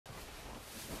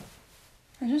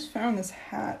I just found this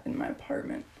hat in my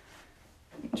apartment.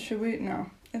 Should we?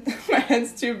 No. My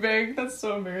head's too big. That's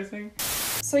so embarrassing.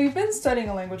 So you've been studying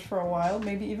a language for a while,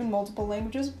 maybe even multiple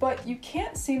languages, but you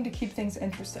can't seem to keep things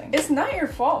interesting. It's not your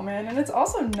fault, man, and it's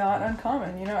also not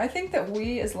uncommon. You know, I think that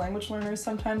we as language learners,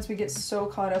 sometimes we get so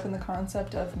caught up in the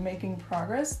concept of making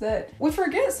progress that we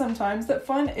forget sometimes that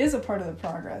fun is a part of the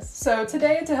progress. So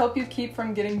today, to help you keep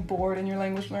from getting bored in your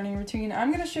language learning routine,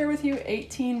 I'm going to share with you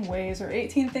 18 ways or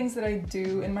 18 things that I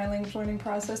do in my language learning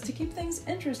process to keep things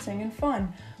interesting and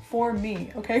fun. For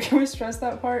me, okay? Can we stress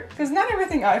that part? Because not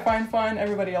everything I find fun,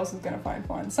 everybody else is gonna find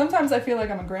fun. Sometimes I feel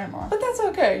like I'm a grandma, but that's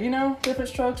okay, you know? Different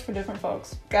strokes for different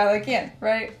folks. Gotta like in,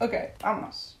 right? Okay,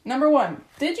 vámonos. Number 1,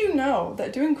 did you know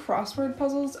that doing crossword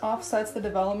puzzles offsets the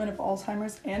development of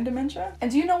Alzheimer's and dementia? And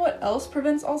do you know what else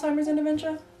prevents Alzheimer's and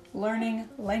dementia? Learning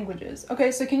languages.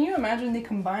 Okay, so can you imagine the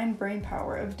combined brain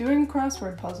power of doing a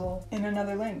crossword puzzle in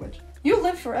another language? You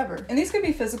live forever. And these could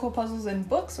be physical puzzles in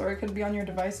books or it could be on your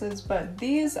devices, but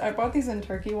these, I bought these in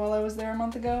Turkey while I was there a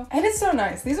month ago. And it's so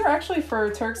nice. These are actually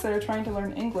for Turks that are trying to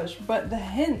learn English, but the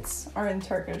hints are in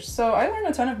Turkish. So I learned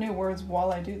a ton of new words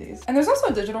while I do these. And there's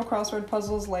also digital crossword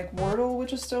puzzles like Wordle,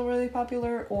 which is still really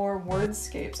popular, or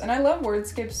Wordscapes. And I love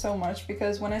Wordscapes so much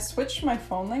because when I switch my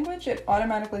phone language, it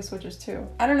automatically switches too.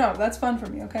 I don't know, that's fun for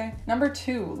me, okay? Number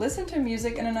 2, listen to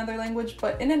music in another language,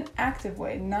 but in an active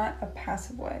way, not a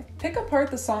passive way. Pick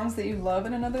apart the songs that you love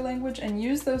in another language and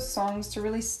use those songs to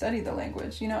really study the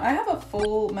language. You know, I have a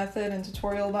full method and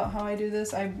tutorial about how I do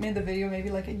this. I made the video maybe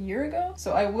like a year ago,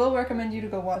 so I will recommend you to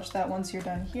go watch that once you're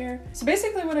done here. So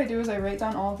basically what I do is I write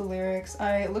down all of the lyrics,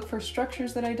 I look for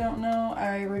structures that I don't know,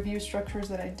 I review structures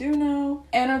that I do know,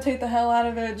 annotate the hell out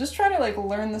of it, just try to like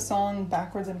learn the song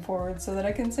backwards and forwards so that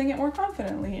I can sing it more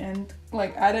confidently and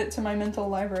like add it to my mental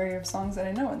library of songs that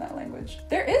I know in that language.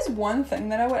 There is one thing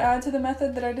that I would add to the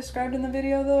method that I described in the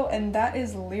video though, and that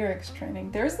is lyrics training.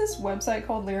 There's this website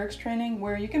called Lyrics Training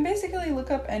where you can basically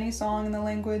look up any song in the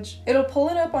language. It'll pull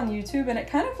it up on YouTube and it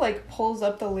kind of like pulls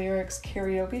up the lyrics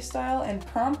karaoke style and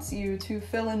prompts you to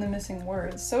fill in the missing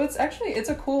words. So it's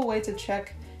a cool way to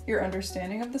check your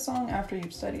understanding of the song after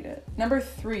you've studied it. Number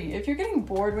 3, if you're getting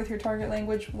bored with your target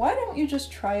language, why don't you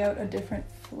just try out a different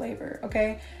flavor,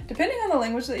 okay? Depending on the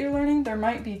language that you're learning, there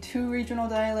might be 2 regional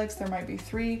dialects, there might be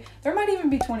 3, there might even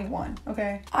be 21,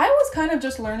 okay? I was kind of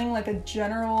just learning like a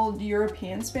general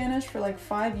European Spanish for like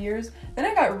 5 years, then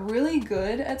I got really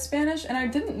good at Spanish and I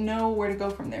didn't know where to go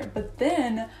from there. But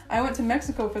then I went to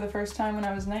Mexico for the first time when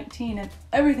I was 19 and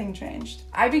everything changed.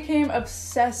 I became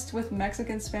obsessed with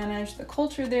Mexican Spanish, the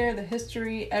culture there, the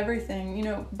history, everything, you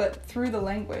know, but through the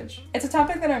language. It's a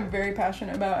topic that I'm very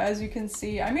passionate about, as you can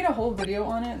see. I made a whole video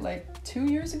on it like 2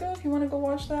 years ago. If you want to go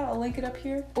watch that, I'll link it up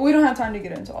here. But we don't have time to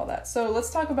get into all that. So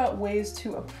let's talk about ways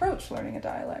to approach learning a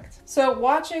dialect. So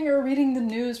watching or reading the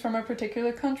news from a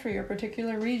particular country or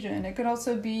particular region. It could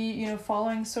also be, you know,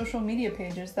 following social media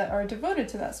pages that are devoted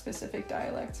to that specific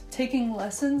dialect. Taking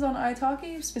lessons on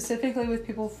italki, specifically with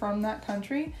people from that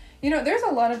country. You know, there's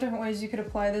a lot of different ways you could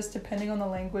apply this depending on the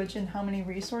language and how many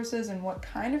resources and what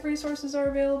kind of resources are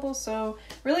available. So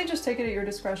really just take it at your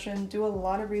discretion. Do a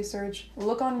lot of research.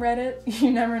 Look on Reddit.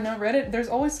 You never know. Reddit, there's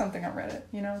always something on Reddit,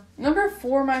 you know. Number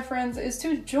 4, my friends, is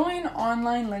to join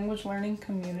online language learning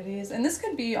communities. And this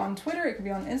could be on Twitter, it could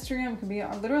be on Instagram, it could be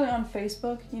literally on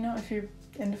Facebook, you know, if you're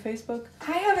into Facebook.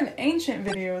 I have an ancient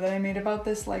video that I made about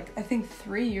this like I think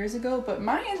 3 years ago, but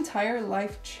my entire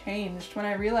life changed when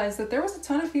I realized that there was a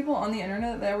ton of people on the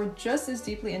internet that were just as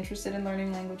deeply interested in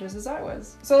learning languages as I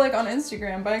was. So like on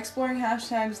Instagram, by exploring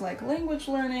hashtags like language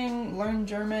learning, learn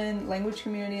German, language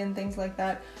community, and things like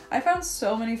that, I found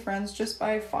so many friends just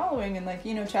by following and like,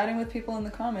 you know, chatting with people in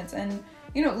the comments and,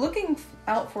 you know, looking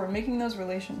out for making those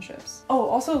relationships. Oh,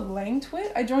 also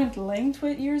Langtwit. I joined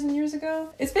Langtwit years and years ago.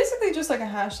 It's basically just like a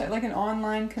hashtag, like an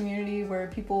online community where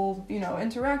people, you know,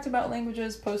 interact about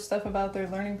languages, post stuff about their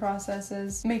learning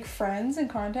processes, make friends and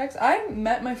contacts. I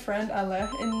met my friend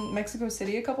Elysse in Mexico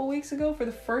City a couple weeks ago for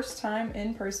the first time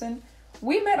in person.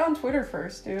 We met on Twitter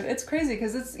first, dude. It's crazy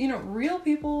because it's, you know, real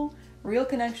people, real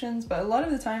connections, but a lot of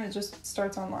the time it just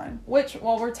starts online. Which,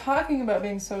 while we're talking about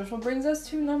being social, brings us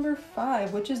to number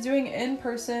 5, which is doing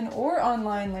in-person or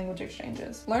online language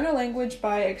exchanges. Learn a language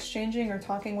by exchanging or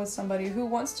talking with somebody who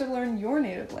wants to learn your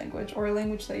native language or a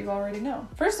language that you already know.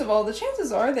 First of all, the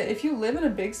chances are that if you live in a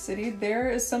big city,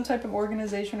 there is some type of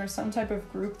organization or some type of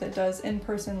group that does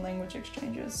in-person language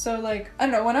exchanges. So like, I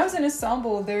don't know, when I was in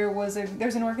Istanbul,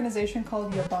 there's an organization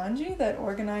called Yabancı that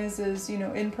organizes, you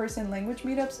know, in-person language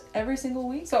meetups every every single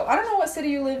week. So I don't know what city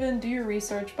you live in, do your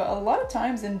research, but a lot of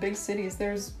times in big cities,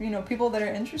 there's, you know, people that are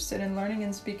interested in learning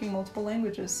and speaking multiple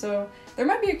languages. So there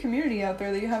might be a community out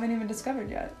there that you haven't even discovered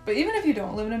yet. But even if you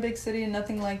don't live in a big city and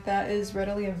nothing like that is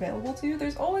readily available to you,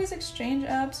 there's always exchange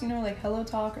apps, you know, like Hello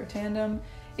Talk or Tandem.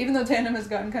 Even though Tandem has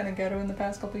gotten kind of ghetto in the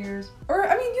past couple years. Or,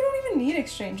 I mean, you don't even need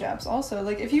exchange apps also.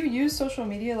 Like, if you use social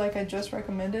media like I just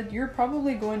recommended, you're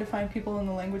probably going to find people in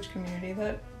the language community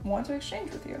that want to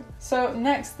exchange with you. So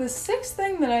next, the sixth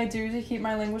thing that I do to keep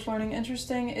my language learning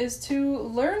interesting is to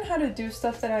learn how to do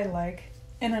stuff that I like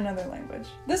in another language.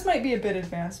 This might be a bit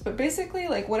advanced, but basically,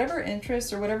 like, whatever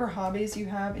interests or whatever hobbies you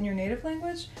have in your native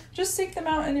language, just seek them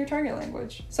out in your target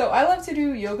language. So I love to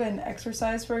do yoga and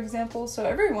exercise, for example, so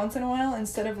every once in a while,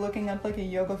 instead of looking up like a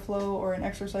yoga flow or an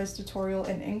exercise tutorial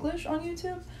in English on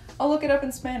YouTube, I'll look it up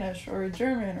in Spanish or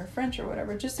German or French or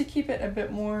whatever, just to keep it a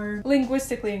bit more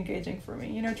linguistically engaging for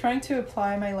me. You know, trying to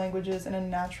apply my languages in a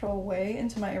natural way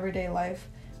into my everyday life,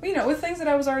 you know, with things that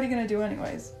I was already going to do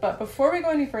anyways. But before we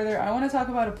go any further, I want to talk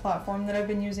about a platform that I've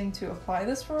been using to apply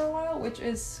this for a while, which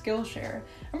is Skillshare.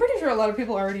 I'm pretty sure a lot of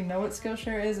people already know what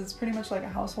Skillshare is. It's pretty much like a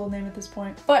household name at this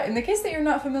point. But in the case that you're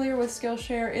not familiar with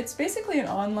Skillshare, it's basically an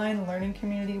online learning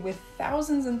community with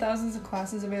thousands and thousands of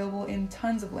classes available in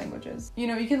tons of languages. You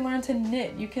know, you can learn to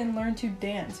knit, you can learn to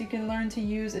dance, you can learn to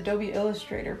use Adobe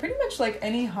Illustrator, pretty much like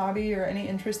any hobby or any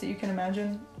interest that you can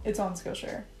imagine, it's on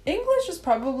Skillshare. English is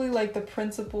probably like the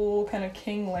principal kind of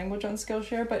king language on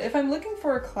Skillshare, but if I'm looking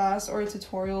for a class or a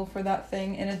tutorial for that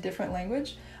thing in a different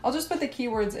language, I'll just put the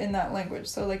keywords in that language.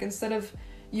 So like instead of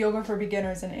yoga for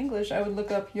beginners in English, I would look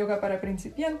up yoga para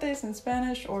principiantes in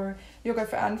Spanish or yoga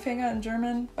für Anfänger in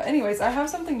German. But anyways, I have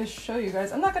something to show you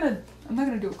guys. I'm not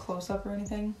gonna do a close-up or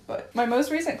anything, but my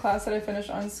most recent class that I finished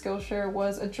on Skillshare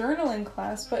was a journaling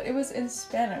class, but it was in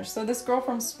Spanish. So this girl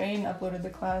from Spain uploaded the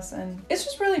class, and it's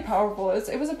just really powerful.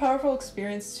 It was a powerful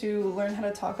experience to learn how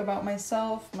to talk about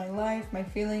myself, my life, my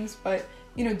feelings, but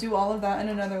you know, do all of that in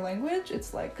another language.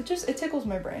 It's like, it tickles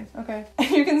my brain, okay?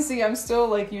 You can see I'm still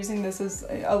like using this as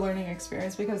a learning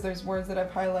experience because there's words that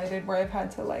I've highlighted where I've had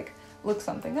to like look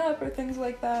something up or things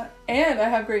like that. And I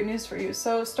have great news for you.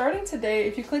 So starting today,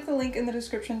 if you click the link in the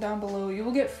description down below, you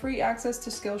will get free access to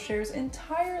Skillshare's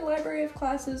entire library of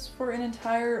classes for an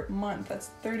entire month. That's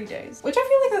 30 days, which I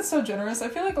feel like that's so generous. I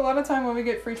feel like a lot of time when we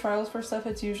get free trials for stuff,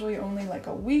 it's usually only like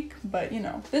a week, but you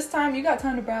know, this time you got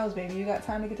time to browse, baby. You got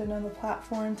time to get to know the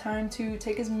platform, time to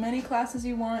take as many classes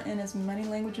you want in as many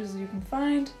languages as you can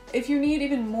find. If you need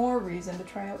even more reason to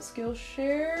try out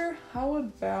Skillshare, how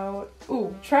about,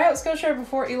 try out Skillshare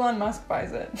before Elon Musk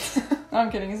buys it. No,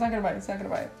 I'm kidding, he's not gonna buy it, he's not gonna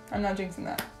buy it. I'm not jinxing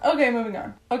that. Okay, moving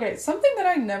on. Okay, something that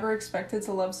I never expected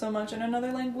to love so much in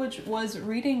another language was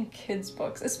reading kids'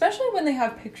 books, especially when they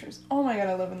have pictures. Oh my god,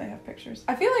 I love when they have pictures.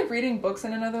 I feel like reading books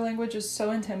in another language is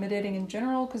so intimidating in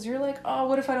general, because you're like, oh,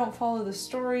 what if I don't follow the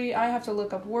story? I have to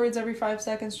look up words every 5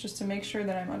 seconds just to make sure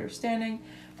that I'm understanding.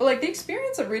 But like the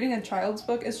experience of reading a child's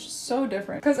book is just so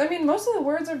different. Because I mean, most of the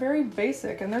words are very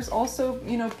basic, and there's also,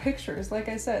 you know, pictures, like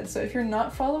I said. So if you're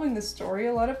not following the story,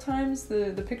 a lot of times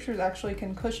the pictures actually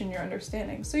can cushion your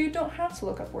understanding. So you don't have to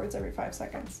look up words every 5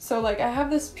 seconds. So like I have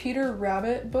this Peter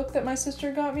Rabbit book that my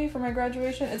sister got me for my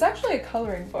graduation. It's actually a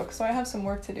coloring book, so I have some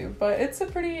work to do, but it's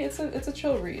a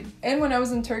chill read. And when I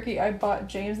was in Turkey, I bought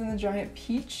James and the Giant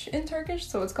Peach in Turkish,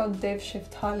 so it's called Dev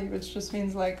Şeftali, which just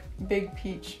means like big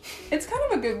peach. It's kind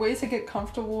of a good way to get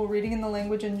comfortable reading in the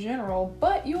language in general,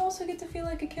 but you also get to feel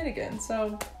like a kid again,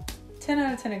 so 10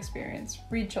 out of 10 experience.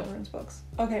 Read children's books.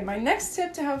 Okay, my next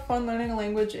tip to have fun learning a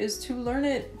language is to learn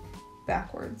it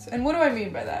backwards. And what do I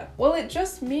mean by that? Well, it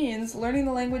just means learning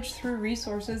the language through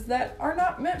resources that are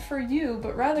not meant for you,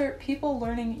 but rather people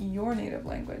learning your native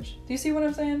language. Do you see what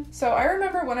I'm saying? So I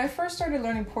remember when I first started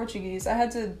learning Portuguese, I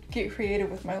had to get creative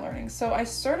with my learning. So I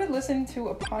started listening to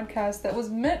a podcast that was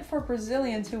meant for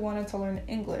Brazilians who wanted to learn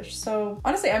English. So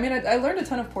honestly, I mean, I learned a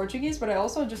ton of Portuguese, but I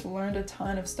also just learned a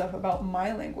ton of stuff about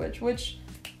my language, which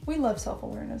we love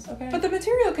self-awareness, okay? But the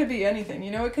material could be anything,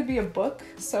 you know, it could be a book.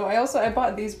 So I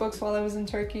bought these books while I was in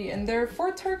Turkey, and they're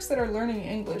for Turks that are learning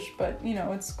English, but you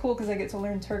know, it's cool because I get to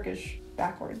learn Turkish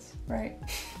backwards, right?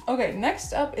 Okay,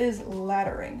 next up is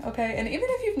laddering, okay? And even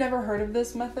if you've never heard of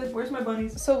this method, where's my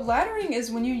bunnies? So laddering is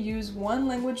when you use one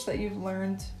language that you've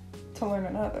learned to learn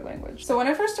another language. So when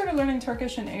I first started learning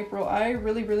Turkish in April, I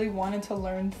really wanted to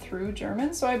learn through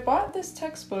German. So I bought this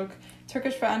textbook,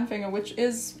 Turkish für Anfänger, which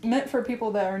is meant for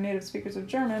people that are native speakers of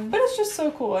German, but it's just so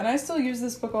cool. And I still use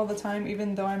this book all the time,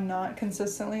 even though I'm not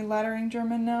consistently laddering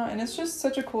German now. And it's just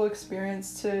such a cool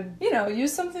experience to, you know,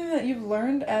 use something that you've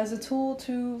learned as a tool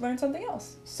to learn something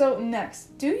else. So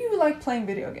next, do you like playing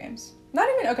video games? Not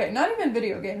even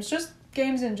video games, just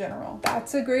games in general.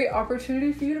 That's a great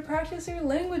opportunity for you to practice your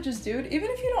languages, dude. Even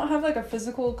if you don't have like a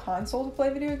physical console to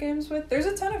play video games with, there's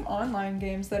a ton of online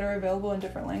games that are available in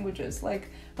different languages. Like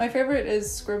my favorite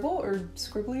is Scribble or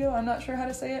Scribblio, I'm not sure how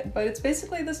to say it, but it's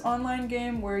basically this online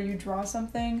game where you draw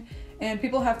something and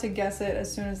people have to guess it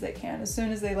as soon as they can, as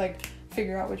soon as they like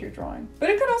figure out what you're drawing. But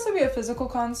it could also be a physical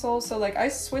console, so like I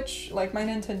switch like my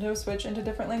Nintendo Switch into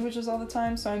different languages all the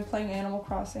time, so I'm playing Animal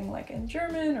Crossing like in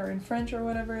German or in French or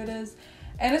whatever it is.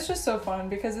 And it's just so fun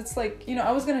because it's like, you know,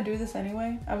 I was gonna do this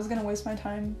anyway. I was gonna waste my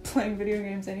time playing video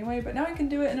games anyway, but now I can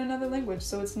do it in another language,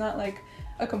 so it's not like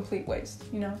a complete waste,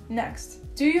 you know?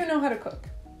 Next, do you know how to cook?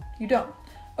 You don't.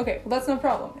 Okay, well that's no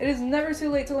problem. It is never too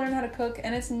late to learn how to cook,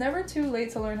 and it's never too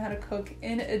late to learn how to cook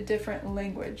in a different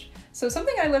language. So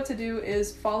something I love to do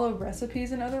is follow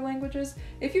recipes in other languages.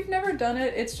 If you've never done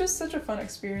it, it's just such a fun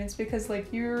experience because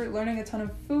like you're learning a ton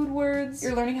of food words,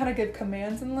 you're learning how to give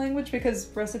commands in the language because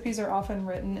recipes are often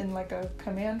written in like a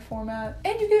command format,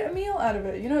 and you get a meal out of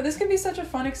it. You know, this can be such a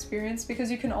fun experience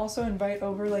because you can also invite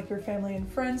over like your family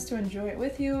and friends to enjoy it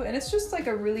with you, and it's just like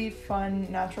a really fun,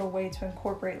 natural way to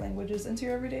incorporate languages into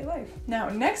your everyday life. Now,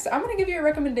 next, I'm gonna give you a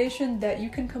recommendation that you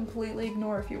can completely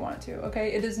ignore if you want to,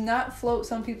 okay? It does not float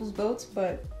some people's boats,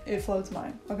 but it floats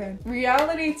mine, okay?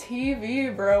 Reality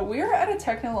TV, bro. We are at a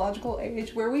technological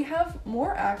age where we have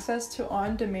more access to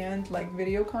on-demand like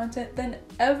video content than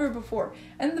ever before.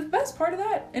 And the best part of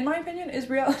that, in my opinion, is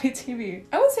reality TV.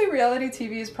 I would say reality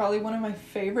TV is probably one of my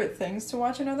favorite things to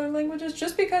watch in other languages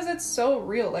just because it's so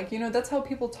real. Like, you know, that's how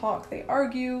people talk. They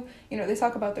argue, you know, they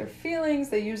talk about their feelings,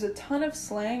 they use a ton of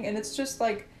slang, and it's just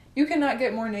like, you cannot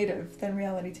get more native than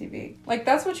reality TV. Like,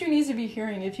 that's what you need to be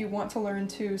hearing if you want to learn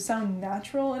to sound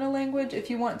natural in a language, if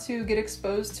you want to get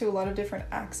exposed to a lot of different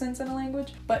accents in a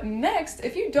language. But next,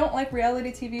 if you don't like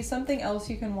reality TV, something else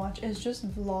you can watch is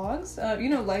just vlogs, you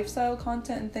know, lifestyle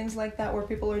content and things like that where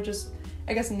people are just,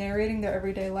 I guess, narrating their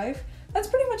everyday life. That's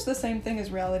pretty much the same thing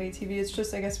as reality TV. It's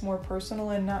just, I guess, more personal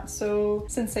and not so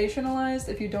sensationalized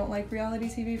if you don't like reality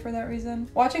TV for that reason.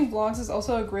 Watching vlogs is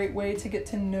also a great way to get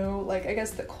to know, like, I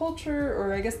guess the culture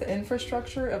or I guess the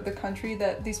infrastructure of the country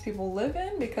that these people live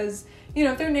in, because, you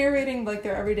know, if they're narrating like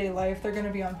their everyday life, they're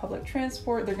gonna be on public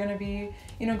transport, they're gonna be,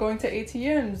 you know, going to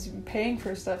ATMs, paying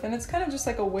for stuff, and it's kind of just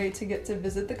like a way to get to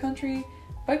visit the country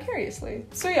vicariously.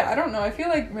 So yeah, I don't know, I feel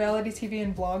like reality TV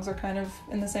and vlogs are kind of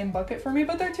in the same bucket for me,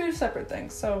 but they're two separate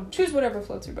things, so choose whatever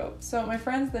floats your boat. So my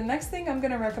friends, the next thing I'm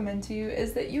gonna recommend to you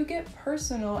is that you get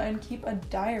personal and keep a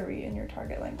diary in your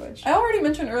target language. I already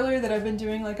mentioned earlier that I've been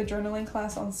doing like a journaling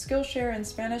class on Skillshare in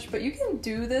Spanish, but you can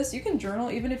do this, you can journal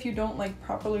even if you don't like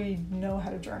properly know how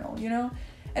to journal, you know?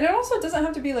 And it also doesn't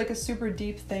have to be like a super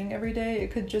deep thing every day. It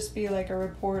could just be like a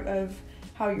report of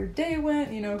how your day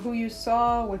went, you know, who you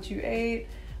saw, what you ate,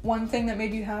 one thing that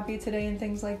made you happy today and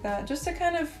things like that, just to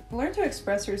kind of learn to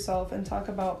express yourself and talk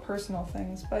about personal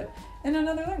things, but in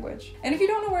another language. And if you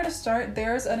don't know where to start,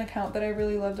 there's an account that I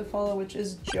really love to follow, which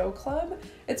is Joe Club.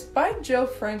 It's by Joe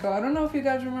Franco. I don't know if you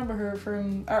guys remember her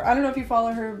from, or I don't know if you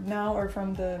follow her now or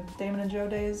from the Damon and Joe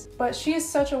days, but she is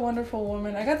such a wonderful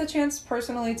woman. I got the chance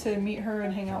personally to meet her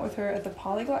and hang out with her at the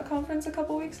Polyglot conference a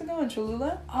couple weeks ago in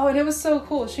Cholula. Oh, and it was so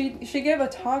cool. She gave a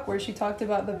talk where she talked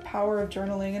about the power of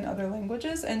journaling in other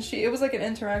languages, and it was like an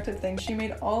interactive thing. She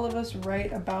made all of us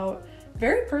write about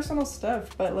very personal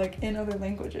stuff, but like in other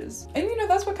languages. And you know,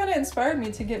 that's what kind of inspired me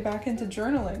to get back into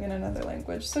journaling in another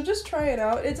language. So just try it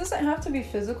out. It doesn't have to be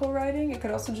physical writing. It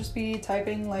could also just be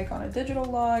typing like on a digital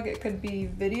log. It could be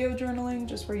video journaling,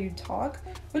 just where you talk,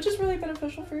 which is really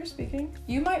beneficial for your speaking.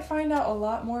 You might find out a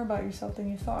lot more about yourself than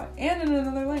you thought, and in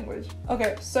another language.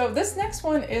 Okay, so this next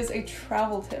one is a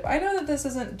travel tip. I know that this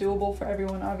isn't doable for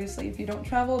everyone, obviously, if you don't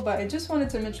travel, but I just wanted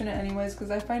to mention it anyways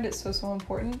because I find it so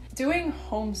important. Doing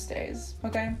homestays.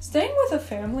 Okay, staying with a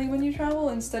family when you travel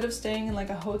instead of staying in like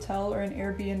a hotel or an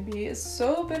Airbnb is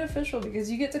so beneficial because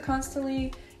you get to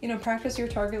constantly, you know, practice your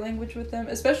target language with them,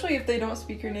 especially if they don't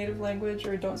speak your native language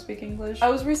or don't speak English. I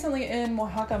was recently in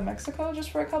Oaxaca, Mexico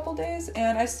just for a couple days,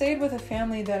 and I stayed with a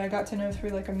family that I got to know through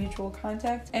like a mutual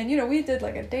contact. And you know, we did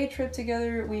like a day trip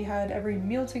together, we had every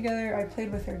meal together, I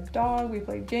played with their dog, we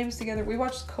played games together, we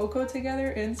watched Coco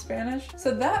together in Spanish.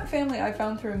 So that family I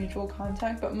found through a mutual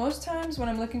contact, but most times when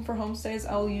I'm looking for homestays,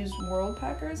 I'll use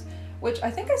Worldpackers, which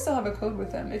I think I still have a code with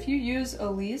them. If you use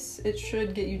Elysse, it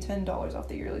should get you $10 off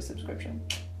the yearly subscription.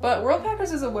 But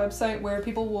Worldpackers is a website where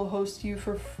people will host you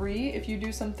for free if you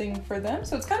do something for them.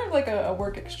 So it's kind of like a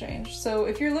work exchange. So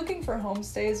if you're looking for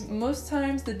homestays, most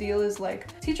times the deal is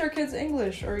like, teach our kids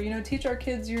English, or, you know, teach our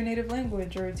kids your native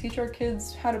language, or teach our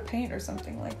kids how to paint or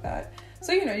something like that.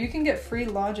 So, you know, you can get free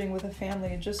lodging with a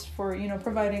family just for, you know,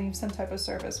 providing some type of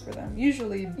service for them.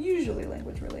 Usually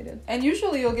language related. And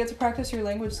usually you'll get to practice your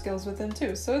language skills with them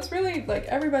too. So it's really like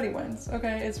everybody wins,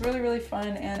 okay? It's really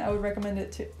fun, and I would recommend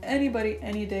it to anybody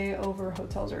any day over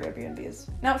hotels or Airbnbs.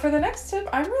 Now for the next tip,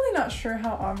 I'm really not sure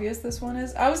how obvious this one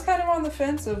is. I was kind of on the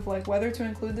fence of like whether to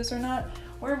include this or not.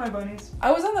 Where are my bunnies?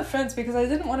 I was on the fence because I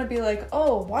didn't want to be like,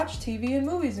 oh, watch TV and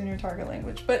movies in your target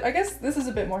language. But I guess this is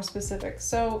a bit more specific.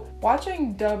 So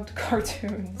watching dubbed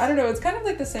cartoons. I don't know, it's kind of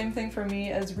like the same thing for me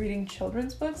as reading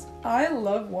children's books. I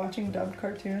love watching dubbed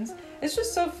cartoons. It's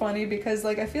just so funny because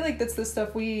like I feel like that's the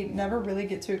stuff we never really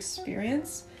get to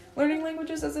experience learning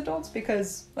languages as adults,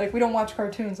 because like we don't watch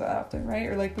cartoons that often, right?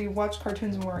 Or like we watched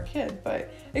cartoons when we were a kid,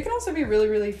 but it can also be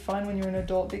really fun when you're an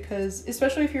adult, because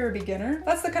especially if you're a beginner,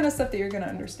 that's the kind of stuff that you're gonna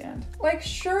understand. Like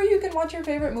sure, you can watch your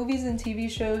favorite movies and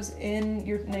TV shows in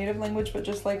your native language, but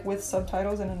just like with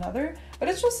subtitles in another, but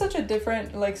it's just such a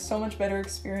different, like so much better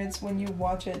experience when you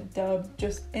watch it dubbed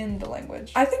just in the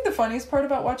language. I think the funniest part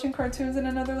about watching cartoons in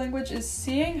another language is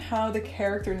seeing how the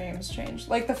character names change.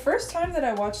 Like the first time that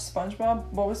I watched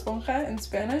SpongeBob Esponja in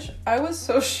Spanish, I was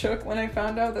so shook when I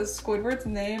found out that Squidward's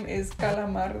name is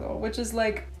Calamardo, which is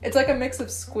like, it's like a mix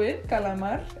of squid,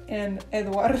 calamar, and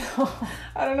Eduardo.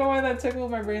 I don't know why that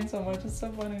tickled my brain so much, it's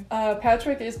so funny.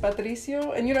 Patrick is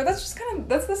Patricio, and you know, that's just kind of,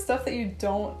 that's the stuff that you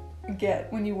don't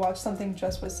get when you watch something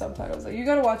just with subtitles. Like you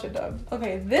gotta watch it dubbed.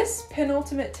 Okay, this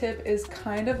penultimate tip is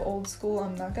kind of old school,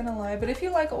 I'm not gonna lie, but if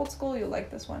you like old school, you'll like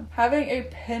this one. Having a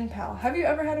pen pal. Have you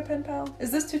ever had a pen pal?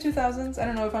 Is this 2000s? I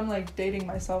don't know if I'm like dating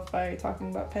myself by talking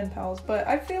about pen pals, but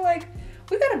I feel like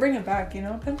we gotta bring it back, you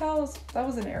know? Pen pals, that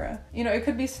was an era. You know, it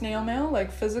could be snail mail,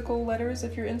 like physical letters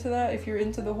if you're into that, if you're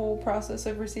into the whole process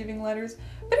of receiving letters,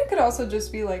 but it could also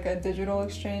just be like a digital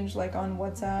exchange, like on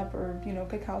WhatsApp or, you know,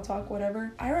 Kakao Talk,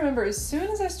 whatever. I remember as soon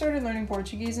as I started learning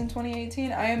Portuguese in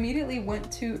 2018, I immediately went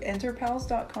to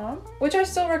enterpals.com, which I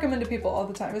still recommend to people all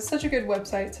the time. It's such a good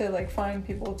website to like find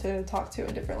people to talk to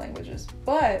in different languages.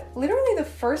 But literally the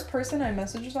first person I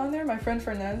messaged on there, my friend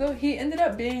Fernando, he ended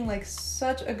up being like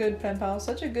such a good pen pal,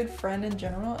 such a good friend in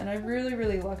general, and I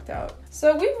really lucked out.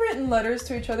 So we've written letters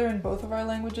to each other in both of our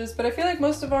languages, but I feel like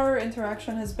most of our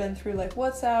interaction has been through like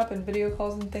WhatsApp and video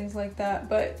calls and things like that.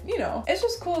 But you know, it's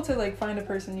just cool to like find a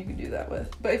person you can do that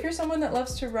with. But if you're someone that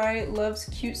loves to write, loves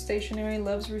cute stationery,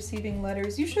 loves receiving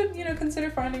letters, you should, you know, consider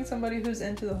finding somebody who's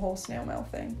into the whole snail mail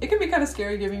thing. It can be kind of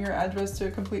scary giving your address to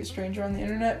a complete stranger on the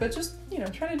internet, but just, you know,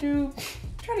 try to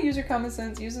use your common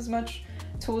sense, use as much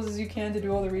tools as you can to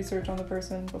do all the research on the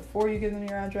person before you give them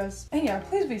your address. And yeah,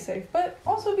 please be safe, but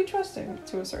also be trusting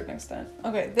to a certain extent.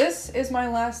 Okay, this is my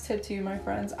last tip to you, my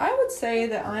friends. I would say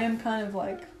that I am kind of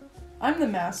like, I'm the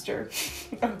master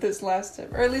of this last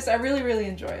tip, or at least I really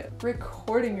enjoy it.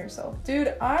 Recording yourself.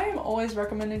 Dude, I'm always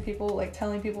recommending people, like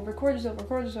telling people, record yourself.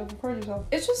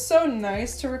 It's just so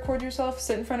nice to record yourself,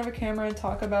 sit in front of a camera and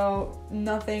talk about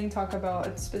nothing, talk about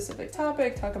a specific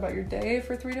topic, talk about your day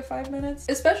for 3 to 5 minutes,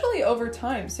 especially over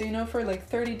time. So, you know, for like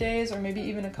 30 days or maybe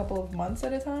even a couple of months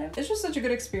at a time. It's just such a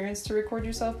good experience to record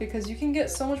yourself because you can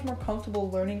get so much more comfortable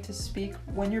learning to speak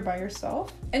when you're by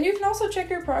yourself. And you can also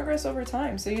check your progress over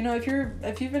time. So, you know,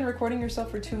 if you've been recording yourself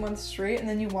for 2 months straight and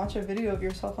then you watch a video of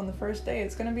yourself on the first day,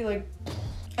 it's gonna be like,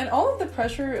 and all of the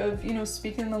pressure of, you know,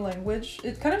 speaking the language,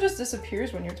 it kind of just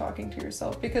disappears when you're talking to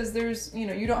yourself, because there's, you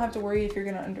know, you don't have to worry if you're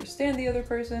gonna understand the other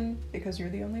person because you're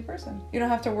the only person. You don't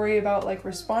have to worry about like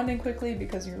responding quickly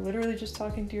because you're literally just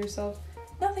talking to yourself.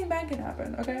 Nothing bad can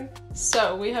happen, okay?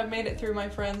 So we have made it through, my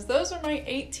friends. Those are my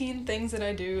 18 things that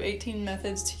I do, 18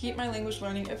 methods to keep my language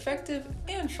learning effective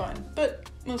and fun, but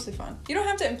mostly fun. You don't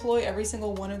have to employ every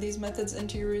single one of these methods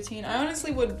into your routine. I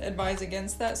honestly would advise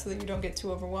against that so that you don't get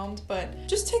too overwhelmed, but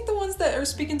just take the ones that are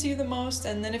speaking to you the most,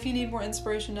 and then if you need more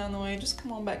inspiration down the way, just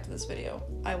come on back to this video.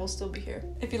 I will still be here.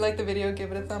 If you like the video,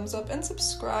 give it a thumbs up and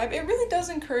subscribe. It really does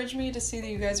encourage me to see that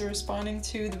you guys are responding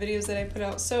to the videos that I put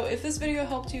out. So if this video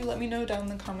helped you, let me know down in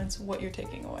the comments what you're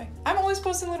taking away. I'm always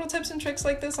posting little tips and tricks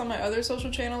like this on my other social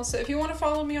channels, so if you want to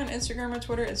follow me on Instagram or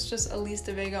Twitter, it's just Elysse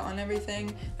Davega on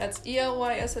everything. That's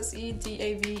ELYSSEDAVEGA.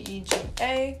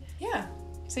 Yeah,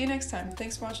 see you next time.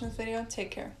 Thanks for watching this video.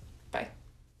 Take care. Bye.